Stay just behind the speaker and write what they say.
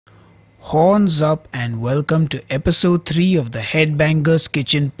Horns up and welcome to episode 3 of the Headbangers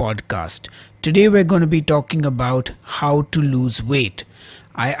Kitchen podcast. Today we're going to be talking about how to lose weight.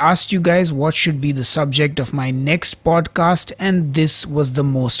 I asked you guys what should be the subject of my next podcast, and this was the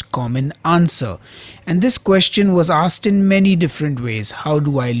most common answer. And this question was asked in many different ways. How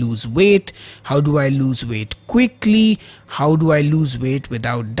do I lose weight? How do I lose weight quickly? How do I lose weight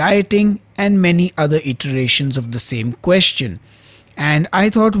without dieting? And many other iterations of the same question. And I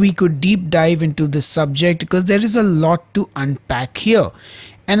thought we could deep dive into this subject because there is a lot to unpack here.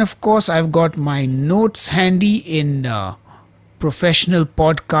 And of course, I've got my notes handy in professional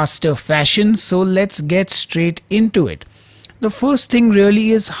podcaster fashion. So let's get straight into it. The first thing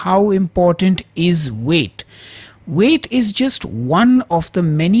really is, how important is weight? Weight is just one of the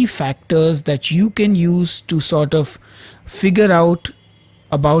many factors that you can use to sort of figure out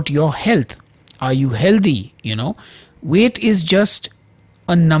about your health. Are you healthy? Weight is just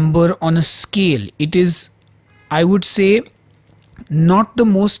a number on a scale. It is, I would say, not the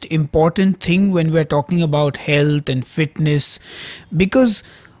most important thing when we're talking about health and fitness, because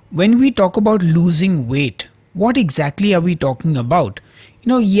when we talk about losing weight, what exactly are we talking about?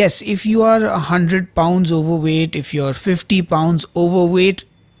 Yes, if you are 100 pounds overweight, if you're 50 pounds overweight,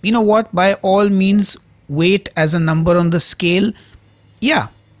 by all means, weight as a number on the scale, yeah,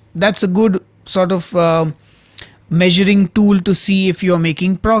 that's a good sort of measuring tool to see if you are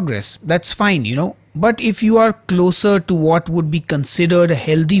making progress. That's fine. But if you are closer to what would be considered a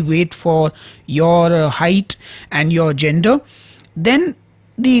healthy weight for your height and your gender, then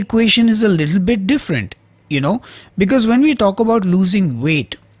the equation is a little bit different, because when we talk about losing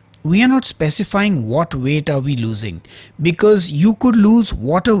weight, we are not specifying what weight are we losing, because you could lose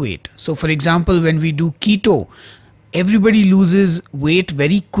water weight. So for example, when we do keto, everybody loses weight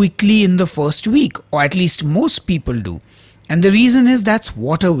very quickly in the first week, or at least most people do. And the reason is that's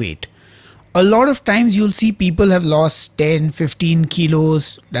water weight. A lot of times you'll see people have lost 10, 15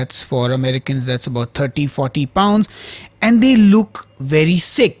 kilos. That's for Americans, that's about 30, 40 pounds. And they look very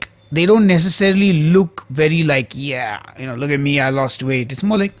sick. They don't necessarily look very like, look at me, I lost weight. It's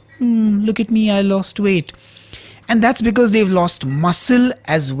more like, look at me, I lost weight. And that's because they've lost muscle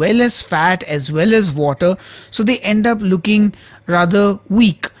as well as fat as well as water. So they end up looking rather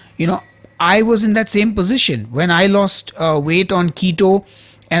weak. I was in that same position when I lost weight on keto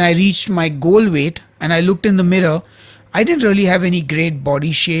and I reached my goal weight and I looked in the mirror. I didn't really have any great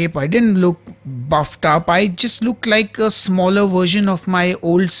body shape. I didn't look buffed up. I just looked like a smaller version of my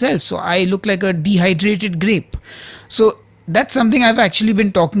old self. So I looked like a dehydrated grape. So that's something I've actually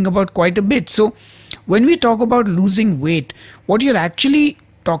been talking about quite a bit. So when we talk about losing weight, what you're actually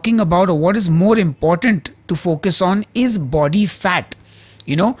talking about, or what is more important to focus on, is body fat.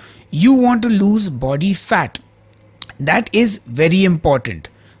 You want to lose body fat. That is very important.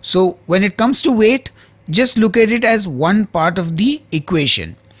 So when it comes to weight, just look at it as one part of the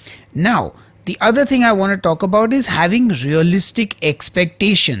equation. Now, the other thing I want to talk about is having realistic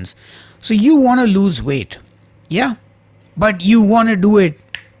expectations. So you want to lose weight, yeah, but you want to do it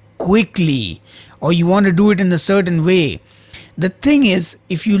quickly, or you want to do it in a certain way. The thing is,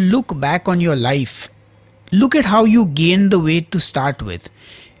 if you look back on your life, look at how you gained the weight to start with.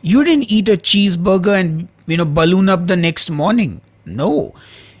 You didn't eat a cheeseburger and balloon up the next morning. No,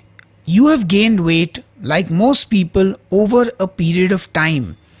 you have gained weight like most people over a period of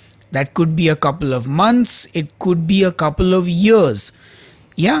time. That could be a couple of months, it could be a couple of years.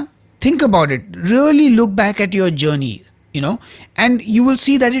 Yeah, think about it. Really look back at your journey. And you will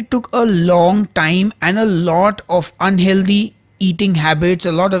see that it took a long time and a lot of unhealthy eating habits,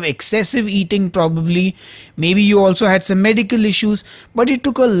 a lot of excessive eating probably. Maybe you also had some medical issues, but it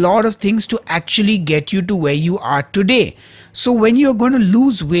took a lot of things to actually get you to where you are today. So when you're going to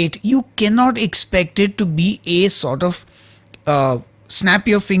lose weight, you cannot expect it to be a sort of snap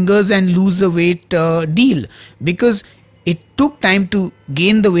your fingers and lose the weight deal, because it took time to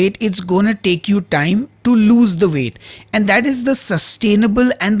gain the weight. It's going to take you time to lose the weight. And that is the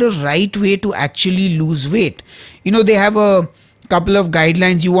sustainable and the right way to actually lose weight. They have a couple of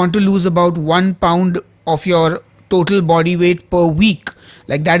guidelines. You want to lose about 1 pound of your total body weight per week.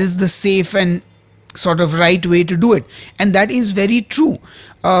 Like, that is the safe and sort of right way to do it. And that is very true.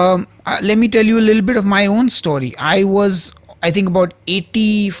 Let me tell you a little bit of my own story. I was, I think, about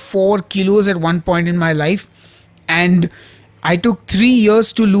 84 kilos at one point in my life. And I took 3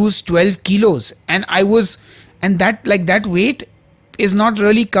 years to lose 12 kilos. And that weight is not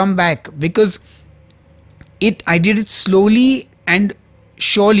really come back, because I did it slowly and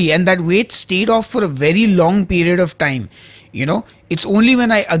surely, and that weight stayed off for a very long period of time. It's only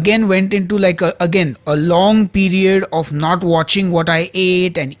when I again went into like a long period of not watching what I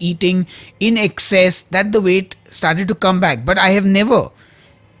ate and eating in excess that the weight started to come back. But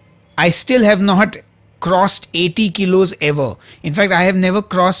I still have not crossed 80 kilos ever. In fact, I have never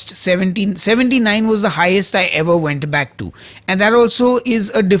crossed 79 was the highest I ever went back to. And that also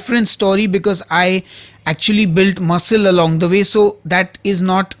is a different story because I actually built muscle along the way. So that is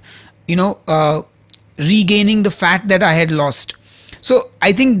not, regaining the fat that I had lost. So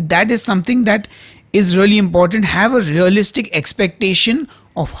I think that is something that is really important. Have a realistic expectation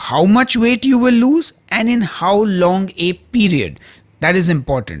of how much weight you will lose and in how long a period. That is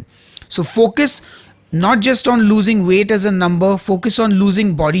important. So focus not just on losing weight as a number, focus on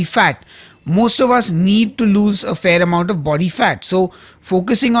losing body fat. Most of us need to lose a fair amount of body fat. So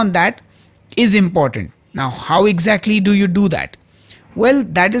focusing on that is important. Now, how exactly do you do that? Well,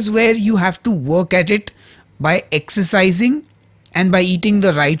 that is where you have to work at it by exercising and by eating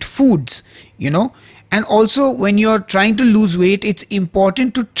the right foods, And also when you're trying to lose weight, it's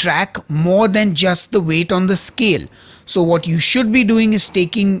important to track more than just the weight on the scale. So what you should be doing is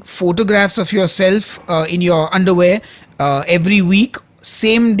taking photographs of yourself in your underwear every week,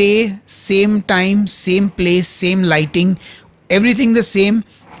 same day, same time, same place, same lighting, everything the same.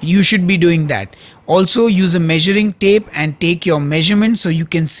 You should be doing that. Also use a measuring tape and take your measurement so you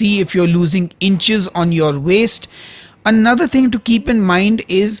can see if you're losing inches on your waist. Another thing to keep in mind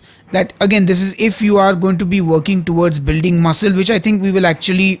is that, again, this is if you are going to be working towards building muscle, which I think we will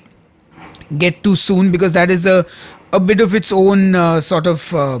actually get to soon because that is a bit of its own sort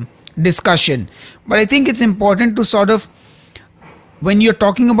of discussion. But I think it's important to sort of, when you're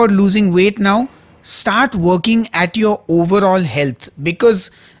talking about losing weight now, start working at your overall health because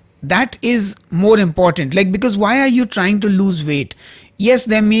that is more important. Like, because why are you trying to lose weight? Yes,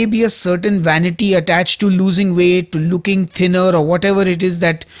 there may be a certain vanity attached to losing weight, to looking thinner or whatever it is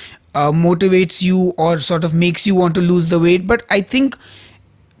that motivates you or sort of makes you want to lose the weight. But I think,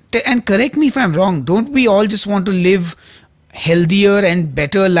 and correct me if I'm wrong, don't we all just want to live healthier and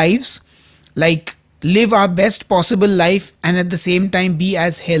better lives? Like, live our best possible life and at the same time be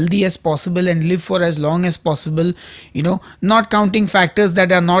as healthy as possible and live for as long as possible, not counting factors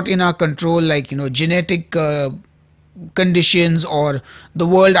that are not in our control, like, genetic conditions or the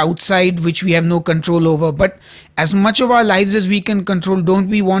world outside which we have no control over. But as much of our lives as we can control, don't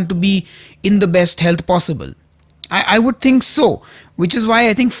we want to be in the best health possible? I would think so, which is why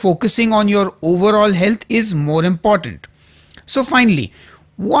I think focusing on your overall health is more important. So finally,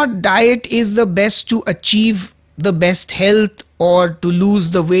 what diet is the best to achieve the best health or to lose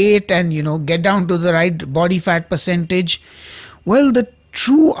the weight and get down to the right body fat percentage? Well, the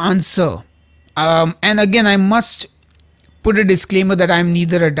true answer, and again I must put a disclaimer that I'm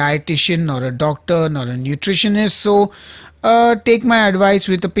neither a dietitian nor a doctor nor a nutritionist, so take my advice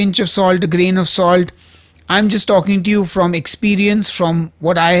with a pinch of salt, a grain of salt. I'm just talking to you from experience, from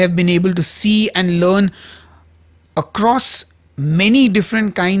what I have been able to see and learn across many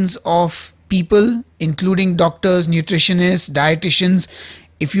different kinds of people, including doctors, nutritionists, dietitians.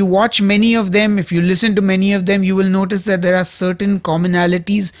 If you watch many of them, if you listen to many of them, you will notice that there are certain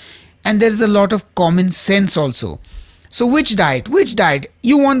commonalities and there's a lot of common sense also. So which diet? Which diet?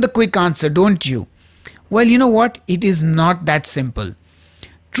 You want the quick answer, don't you? Well, you know what? It is not that simple.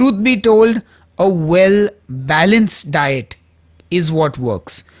 Truth be told, a well-balanced diet is what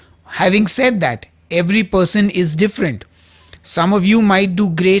works. Having said that, every person is different. Some of you might do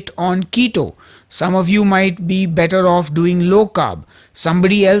great on keto. Some of you might be better off doing low carb.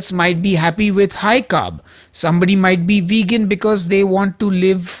 Somebody else might be happy with high carb. Somebody might be vegan because they want to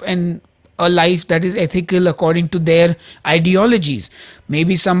live a life that is ethical according to their ideologies.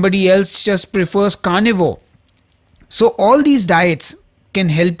 Maybe somebody else just prefers carnivore. So all these diets can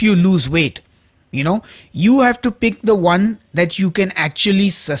help you lose weight. You have to pick the one that you can actually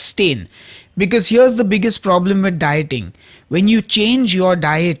sustain. Because here's the biggest problem with dieting. When you change your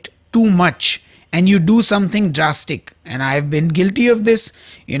diet too much and you do something drastic, and I've been guilty of this,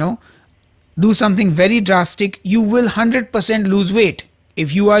 do something very drastic, you will 100% lose weight.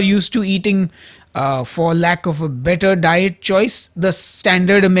 If you are used to eating, for lack of a better diet choice, the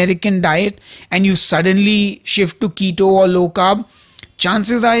standard American diet, and you suddenly shift to keto or low carb,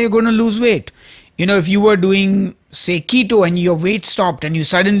 chances are you're going to lose weight. If you were doing, say, keto and your weight stopped and you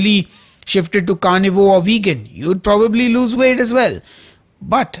suddenly shifted to carnivore or vegan, you'd probably lose weight as well.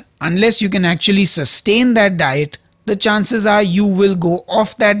 But unless you can actually sustain that diet, the chances are you will go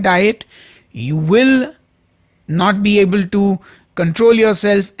off that diet, you will not be able to control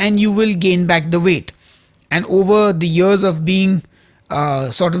yourself, and you will gain back the weight. And over the years of being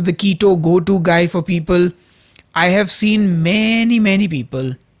sort of the keto go-to guy for people, I have seen many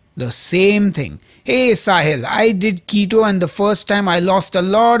people the same thing. Hey Sahil, I did keto and the first time I lost a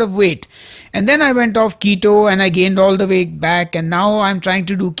lot of weight. And then I went off keto and I gained all the weight back, and now I'm trying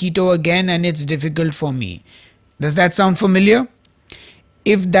to do keto again and it's difficult for me. Does that sound familiar?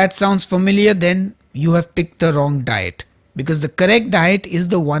 If that sounds familiar, then you have picked the wrong diet, because the correct diet is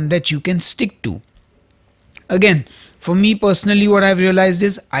the one that you can stick to. Again, for me personally, what I've realized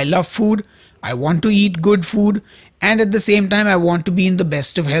is I love food, I want to eat good food, and at the same time, I want to be in the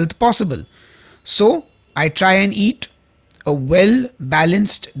best of health possible. So, I try and eat a well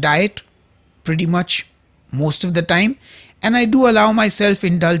balanced diet pretty much most of the time, and I do allow myself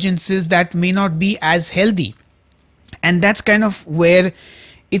indulgences that may not be as healthy. And that's kind of where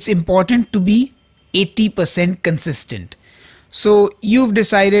it's important to be 80% consistent. So you've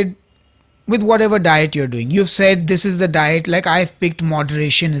decided with whatever diet you're doing, you've said this is the diet, like I've picked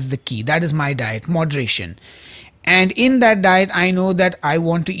moderation is the key. That is my diet, moderation. And in that diet, I know that I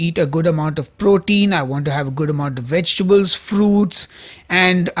want to eat a good amount of protein, I want to have a good amount of vegetables, fruits,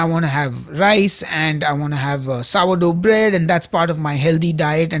 and I want to have rice, and I want to have sourdough bread, and that's part of my healthy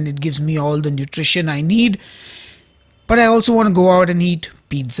diet and it gives me all the nutrition I need. But I also want to go out and eat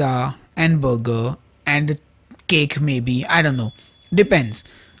pizza and burger and cake maybe, I don't know, depends.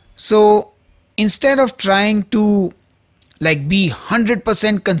 So instead of trying to like be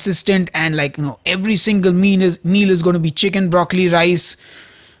 100% consistent and like, you know, every single meal is going to be chicken, broccoli, rice,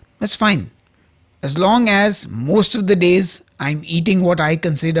 that's fine. As long as most of the days I'm eating what I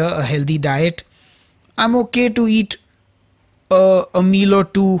consider a healthy diet, I'm okay to eat a meal or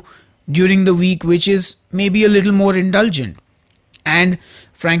two during the week which is maybe a little more indulgent. And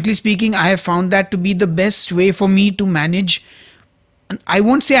frankly speaking, I have found that to be the best way for me to manage. I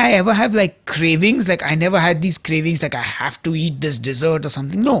won't say I ever have like cravings, like I never had these cravings like I have to eat this dessert or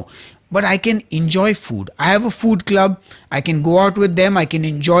something. No, but I can enjoy food. I have a food club. I can go out with them. I can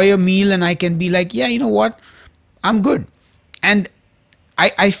enjoy a meal and I can be like, yeah, you know what? I'm good. And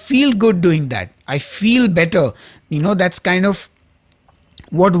I feel good doing that. I feel better. You know, that's kind of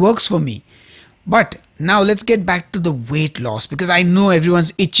what works for me. But now let's get back to the weight loss, because I know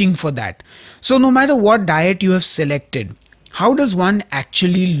everyone's itching for that. So no matter what diet you have selected, how does one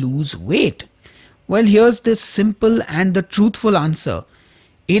actually lose weight? Well, here's the simple and the truthful answer.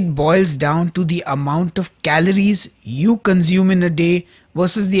 It boils down to the amount of calories you consume in a day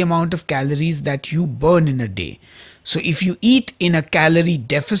versus the amount of calories that you burn in a day. So if you eat in a calorie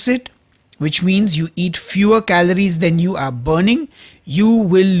deficit, which means you eat fewer calories than you are burning, you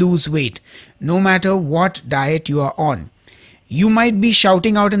will lose weight, no matter what diet you are on. You might be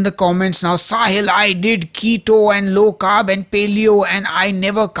shouting out in the comments now, Sahil, I did keto and low carb and paleo and I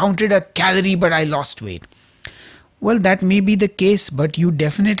never counted a calorie but I lost weight. Well, that may be the case, but you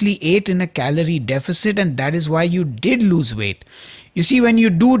definitely ate in a calorie deficit and that is why you did lose weight. You see, when you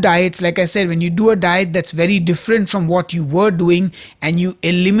do diets, like I said, when you do a diet that's very different from what you were doing and you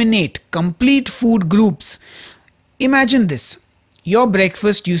eliminate complete food groups, imagine this. Your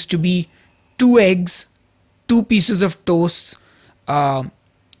breakfast used to be 2 eggs, 2 pieces of toast, a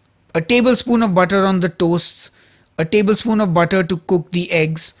tablespoon of butter on the toasts, a tablespoon of butter to cook the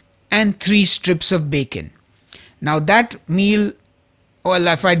eggs, and 3 strips of bacon. Now that meal, well,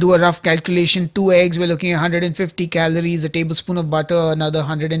 if I do a rough calculation, 2 eggs, we're looking at 150 calories, a tablespoon of butter, another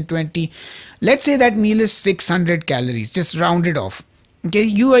 120. Let's say that meal is 600 calories, just round it off. Okay,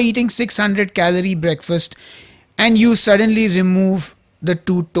 you are eating 600 calorie breakfast and you suddenly remove the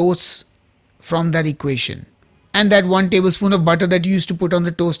 2 toasts from that equation. And that 1 tablespoon of butter that you used to put on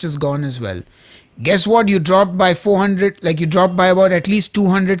the toast is gone as well. Guess what? You dropped by 400, like you dropped by about at least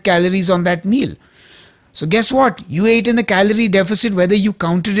 200 calories on that meal. So guess what? You ate in a calorie deficit whether you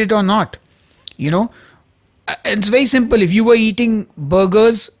counted it or not. You know, it's very simple. If you were eating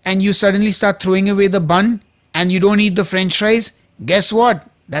burgers and you suddenly start throwing away the bun and you don't eat the french fries, guess what?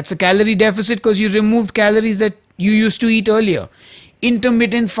 That's a calorie deficit because you removed calories that you used to eat earlier.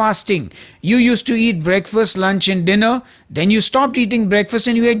 Intermittent fasting. You used to eat breakfast, lunch and dinner. Then you stopped eating breakfast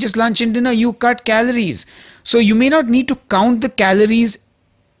and you ate just lunch and dinner. You cut calories. So you may not need to count the calories,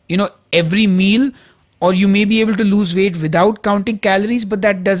 you know, every meal, or you may be able to lose weight without counting calories, but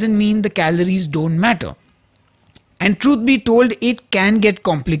that doesn't mean the calories don't matter. And truth be told, it can get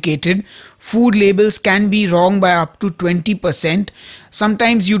complicated. Food labels can be wrong by up to 20%.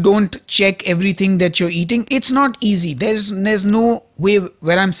 Sometimes you don't check everything that you're eating. It's not easy. There's no way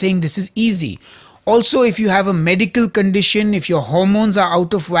where I'm saying this is easy. Also, if you have a medical condition, if your hormones are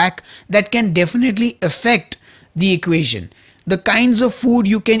out of whack, that can definitely affect the equation. The kinds of food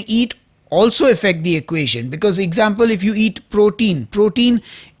you can eat also affect the equation. Because example, if you eat protein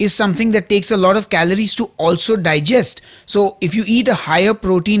is something that takes a lot of calories to also digest. So if you eat a higher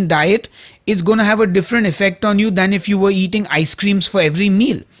protein diet, it's going to have a different effect on you than if you were eating ice creams for every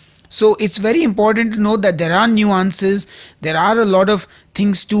meal. So it's very important to know that there are nuances, there are a lot of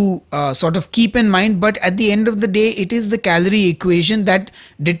things to sort of keep in mind, but at the end of the day, it is the calorie equation that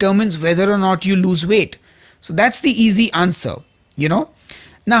determines whether or not you lose weight. So that's the easy answer, you know.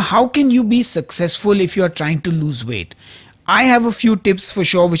 Now, how can you be successful if you are trying to lose weight? I have a few tips for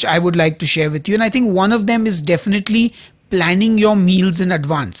sure which I would like to share with you, and I think one of them is definitely planning your meals in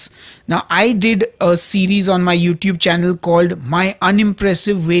advance. Now, I did a series on my YouTube channel called My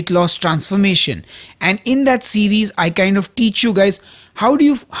Unimpressive Weight Loss Transformation, and in that series I kind of teach you guys how do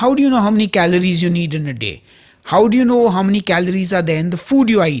you know how many calories you need in a day? How do you know how many calories are there in the food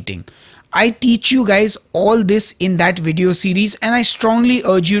you are eating? I teach you guys all this in that video series, and I strongly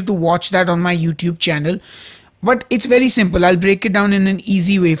urge you to watch that on my YouTube channel. But it's very simple. I'll break it down in an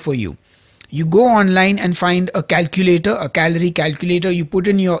easy way for you. You go online and find a calculator, a calorie calculator. You put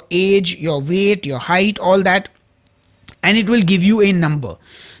in your age, your weight, your height, all that, and it will give you a number.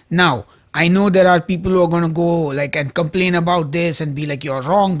 Now, I know there are people who are going to go like and complain about this and be like, you're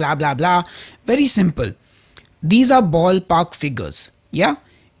wrong, blah, blah, blah. Very simple. These are ballpark figures. Yeah.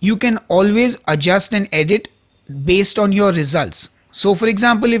 You can always adjust and edit based on your results. So for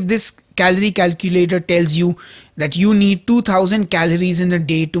example, if this calorie calculator tells you that you need 2000 calories in a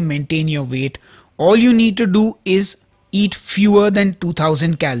day to maintain your weight, all you need to do is eat fewer than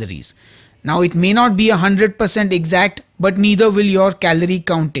 2000 calories. Now it may not be 100% exact, but neither will your calorie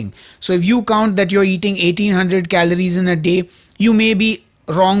counting. So if you count that you're eating 1800 calories in a day, you may be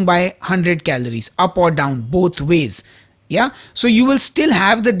wrong by 100 calories, up or down, both ways. Yeah, so you will still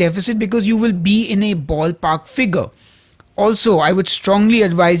have the deficit because you will be in a ballpark figure. Also, I would strongly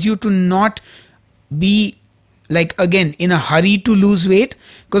advise you to not be like, again, in a hurry to lose weight,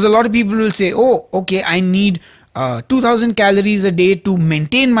 because a lot of people will say, oh, okay, I need 2000 calories a day to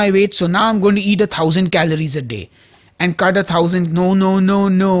maintain my weight, so now I'm going to eat 1000 calories a day and cut 1000. No, no, no,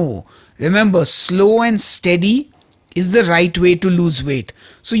 no. Remember, slow and steady is the right way to lose weight.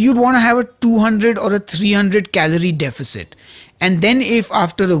 So you'd want to have a 200 or a 300 calorie deficit. And then if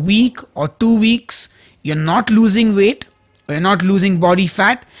after a week or 2 weeks, you're not losing weight, or you're not losing body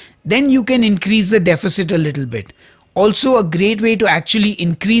fat, then you can increase the deficit a little bit. Also, a great way to actually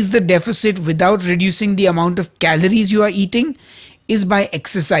increase the deficit without reducing the amount of calories you are eating is by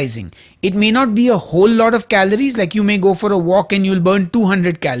exercising. It may not be a whole lot of calories, like you may go for a walk and you'll burn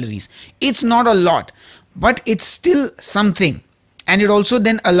 200 calories. It's not a lot, but it's still something. And it also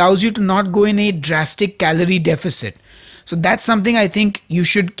then allows you to not go in a drastic calorie deficit. So that's something I think you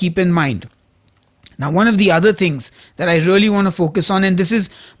should keep in mind. Now, one of the other things that I really want to focus on, and this is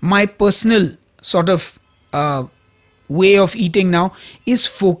my personal sort of way of eating now, is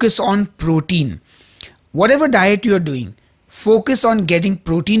focus on protein. Whatever diet you're doing, focus on getting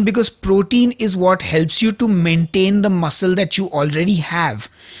protein, because protein is what helps you to maintain the muscle that you already have,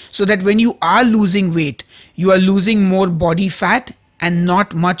 so that when you are losing weight, you are losing more body fat and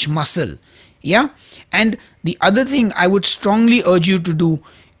not much muscle. Yeah. And the other thing I would strongly urge you to do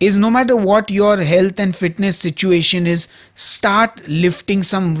is, no matter what your health and fitness situation is, start lifting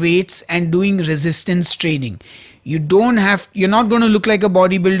some weights and doing resistance training. You're not going to look like a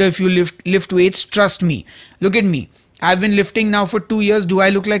bodybuilder if you lift weights. Trust me. Look at me. I've been lifting now for 2 years. Do I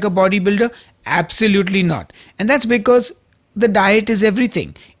look like a bodybuilder? Absolutely not. And that's because the diet is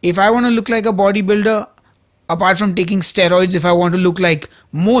everything. If I want to look like a bodybuilder, apart from taking steroids, if I want to look like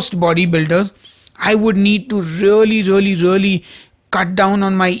most bodybuilders, I would need to really cut down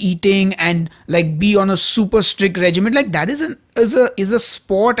on my eating and like be on a super strict regimen. Like that is a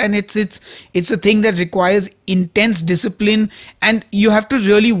sport, and it's a thing that requires intense discipline, and you have to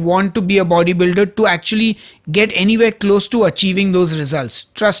really want to be a bodybuilder to actually get anywhere close to achieving those results.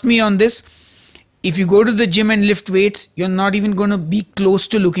 Trust me on this. If you go to the gym and lift weights, you're not even going to be close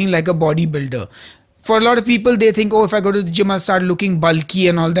to looking like a bodybuilder. For a lot of people, they think, oh, if I go to the gym, I'll start looking bulky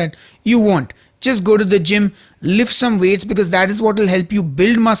and all that. You won't. Just go to the gym, lift some weights, because that is what will help you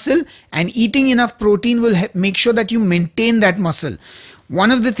build muscle, and eating enough protein will make sure that you maintain that muscle. One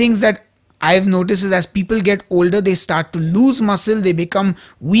of the things that I've noticed is, as people get older, they start to lose muscle, they become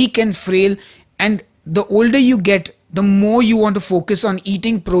weak and frail, and the older you get, the more you want to focus on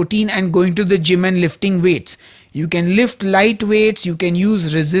eating protein and going to the gym and lifting weights. You can lift light weights, you can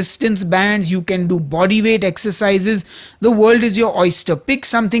use resistance bands, you can do body weight exercises. The world is your oyster. Pick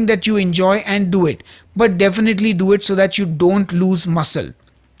something that you enjoy and do it. But definitely do it so that you don't lose muscle.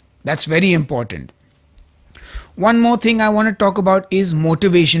 That's very important. One more thing I want to talk about is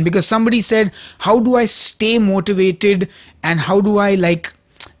motivation, because somebody said, how do I stay motivated and how do I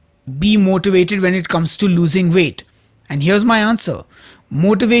be motivated when it comes to losing weight? And here's my answer.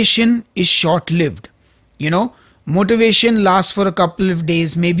 Motivation is short-lived. Motivation lasts for a couple of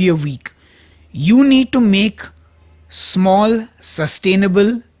days, maybe a week. You need to make small,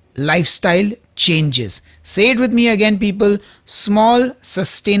 sustainable lifestyle changes. Say it with me again, people. Small,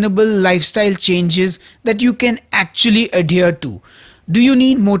 sustainable lifestyle changes that you can actually adhere to. Do you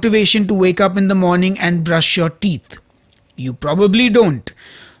need motivation to wake up in the morning and brush your teeth? You probably don't.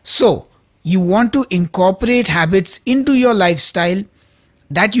 So, you want to incorporate habits into your lifestyle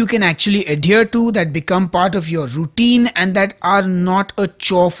that you can actually adhere to, that become part of your routine and that are not a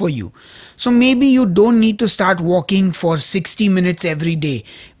chore for you. So maybe you don't need to start walking for 60 minutes every day.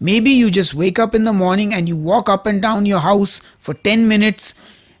 Maybe you just wake up in the morning and you walk up and down your house for 10 minutes,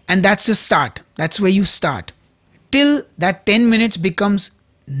 and that's a start. That's where you start. Till that 10 minutes becomes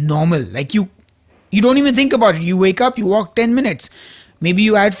normal. You don't even think about it. You wake up, you walk 10 minutes. Maybe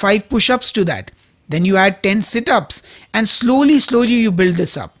you add 5 push-ups to that. Then you add 10 sit-ups, and slowly you build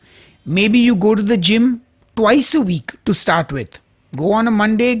this up. Maybe you go to the gym twice a week to start with. Go on a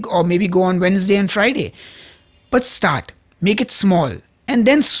Monday or maybe go on Wednesday and Friday. But start, make it small, and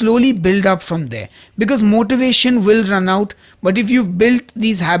then slowly build up from there. Because motivation will run out, but if you've built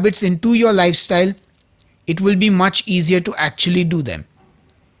these habits into your lifestyle, it will be much easier to actually do them.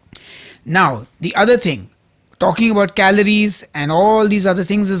 Now, the other thing, talking about calories and all these other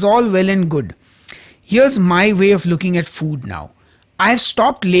things is all well and good. Here's my way of looking at food now. I've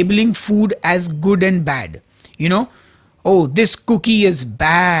stopped labeling food as good and bad. Oh, this cookie is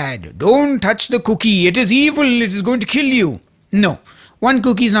bad. Don't touch the cookie. It is evil. It is going to kill you. No, one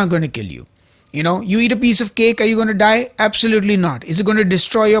cookie is not going to kill you. You eat a piece of cake. Are you going to die? Absolutely not. Is it going to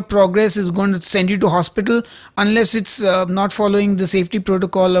destroy your progress? Is it going to send you to hospital? Unless it's not following the safety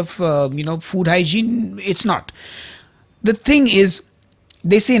protocol of, food hygiene. It's not. The thing is,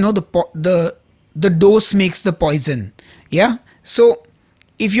 they say, the dose makes the poison. Yeah. So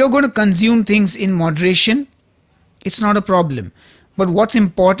if you're going to consume things in moderation, it's not a problem. But what's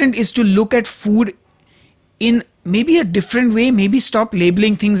important is to look at food in maybe a different way. Maybe stop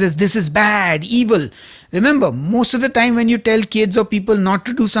labeling things as this is bad, evil. Remember, most of the time when you tell kids or people not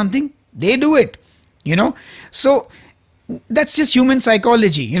to do something, they do it. So that's just human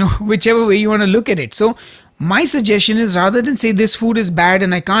psychology, whichever way you want to look at it. So my suggestion is, rather than say this food is bad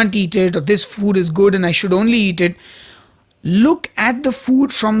and I can't eat it, or this food is good and I should only eat it, look at the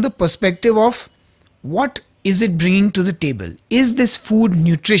food from the perspective of what is it bringing to the table? Is this food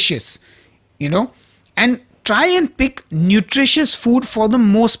nutritious? And try and pick nutritious food for the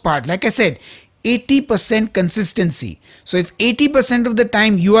most part. Like I said, 80% consistency. So if 80% of the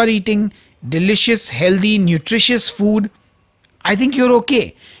time you are eating delicious, healthy, nutritious food, I think you're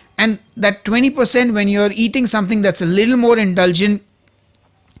okay. And that 20% when you're eating something that's a little more indulgent,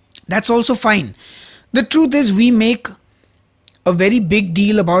 that's also fine. The truth is, we make a very big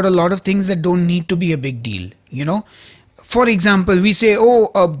deal about a lot of things that don't need to be a big deal. For example, we say, oh,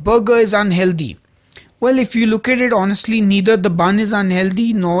 a burger is unhealthy. Well, if you look at it honestly, neither the bun is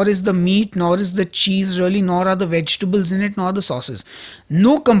unhealthy, nor is the meat, nor is the cheese really, nor are the vegetables in it, nor the sauces.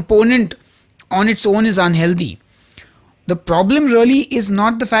 No component on its own is unhealthy. The problem really is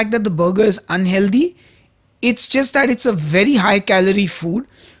not the fact that the burger is unhealthy. It's just that it's a very high calorie food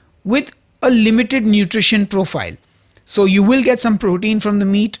with a limited nutrition profile. So you will get some protein from the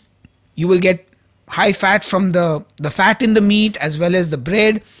meat. You will get high fat from the fat in the meat as well as the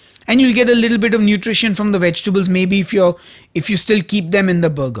bread. And you'll get a little bit of nutrition from the vegetables, maybe if you still keep them in the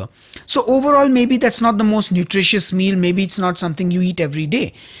burger. So overall, maybe that's not the most nutritious meal. Maybe it's not something you eat every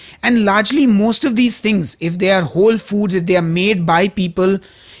day. And largely most of these things, if they are whole foods, if they are made by people,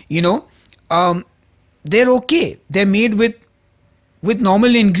 they're okay. They're made with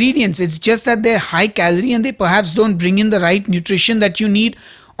normal ingredients. It's just that they're high calorie and they perhaps don't bring in the right nutrition that you need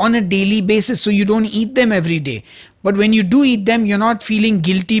on a daily basis. So you don't eat them every day. But when you do eat them, you're not feeling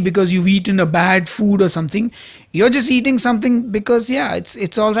guilty because you've eaten a bad food or something. You're just eating something because, yeah,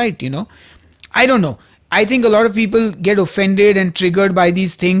 it's all right, I don't know. I think a lot of people get offended and triggered by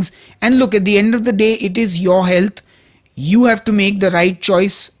these things. And look, at the end of the day, it is your health. You have to make the right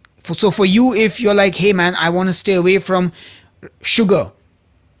choice. So for you, if you're like, hey man, I want to stay away from sugar.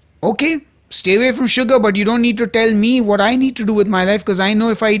 Okay, stay away from sugar, but you don't need to tell me what I need to do with my life, because I know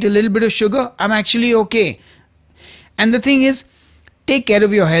if I eat a little bit of sugar, I'm actually okay. And the thing is, take care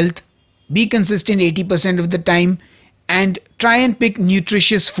of your health, be consistent 80% of the time, and try and pick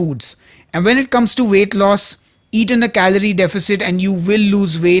nutritious foods. And when it comes to weight loss, eat in a calorie deficit and you will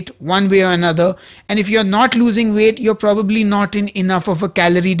lose weight one way or another. And if you're not losing weight, you're probably not in enough of a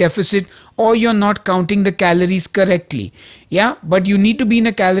calorie deficit, or you're not counting the calories correctly. Yeah, but you need to be in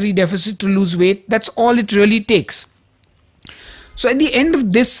a calorie deficit to lose weight. That's all it really takes. So at the end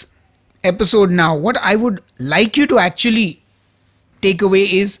of this episode now, what I would like you to actually take away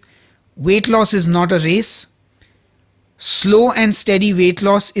is weight loss is not a race. Slow and steady weight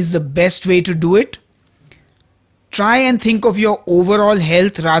loss is the best way to do it. Try and think of your overall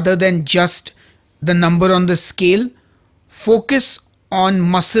health rather than just the number on the scale. Focus on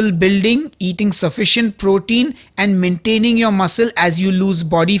muscle building, eating sufficient protein and maintaining your muscle as you lose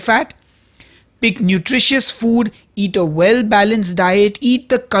body fat. Pick nutritious food, eat a well-balanced diet, eat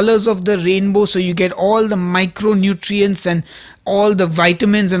the colors of the rainbow so you get all the micronutrients and all the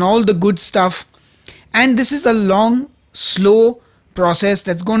vitamins and all the good stuff. And this is a long, slow process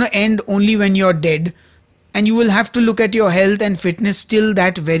that's going to end only when you're dead. And you will have to look at your health and fitness till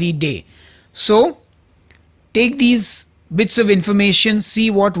that very day. So take these bits of information,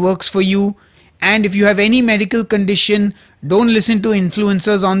 see what works for you. And if you have any medical condition, don't listen to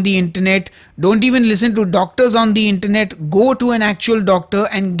influencers on the internet. Don't even listen to doctors on the internet. Go to an actual doctor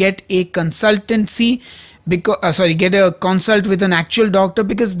and get a consultancy. Get a consult with an actual doctor,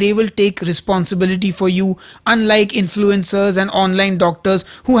 because they will take responsibility for you, unlike influencers and online doctors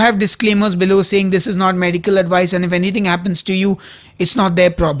who have disclaimers below saying this is not medical advice and if anything happens to you, it's not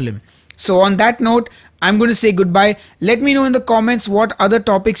their problem. So on that note, I'm going to say goodbye. Let me know in the comments what other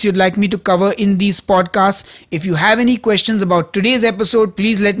topics you'd like me to cover in these podcasts. If you have any questions about today's episode,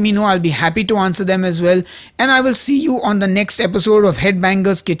 please let me know. I'll be happy to answer them as well. And I will see you on the next episode of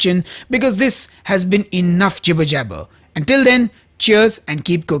Headbangers Kitchen, because this has been enough jibber jabber. Until then, cheers and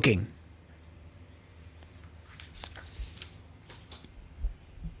keep cooking.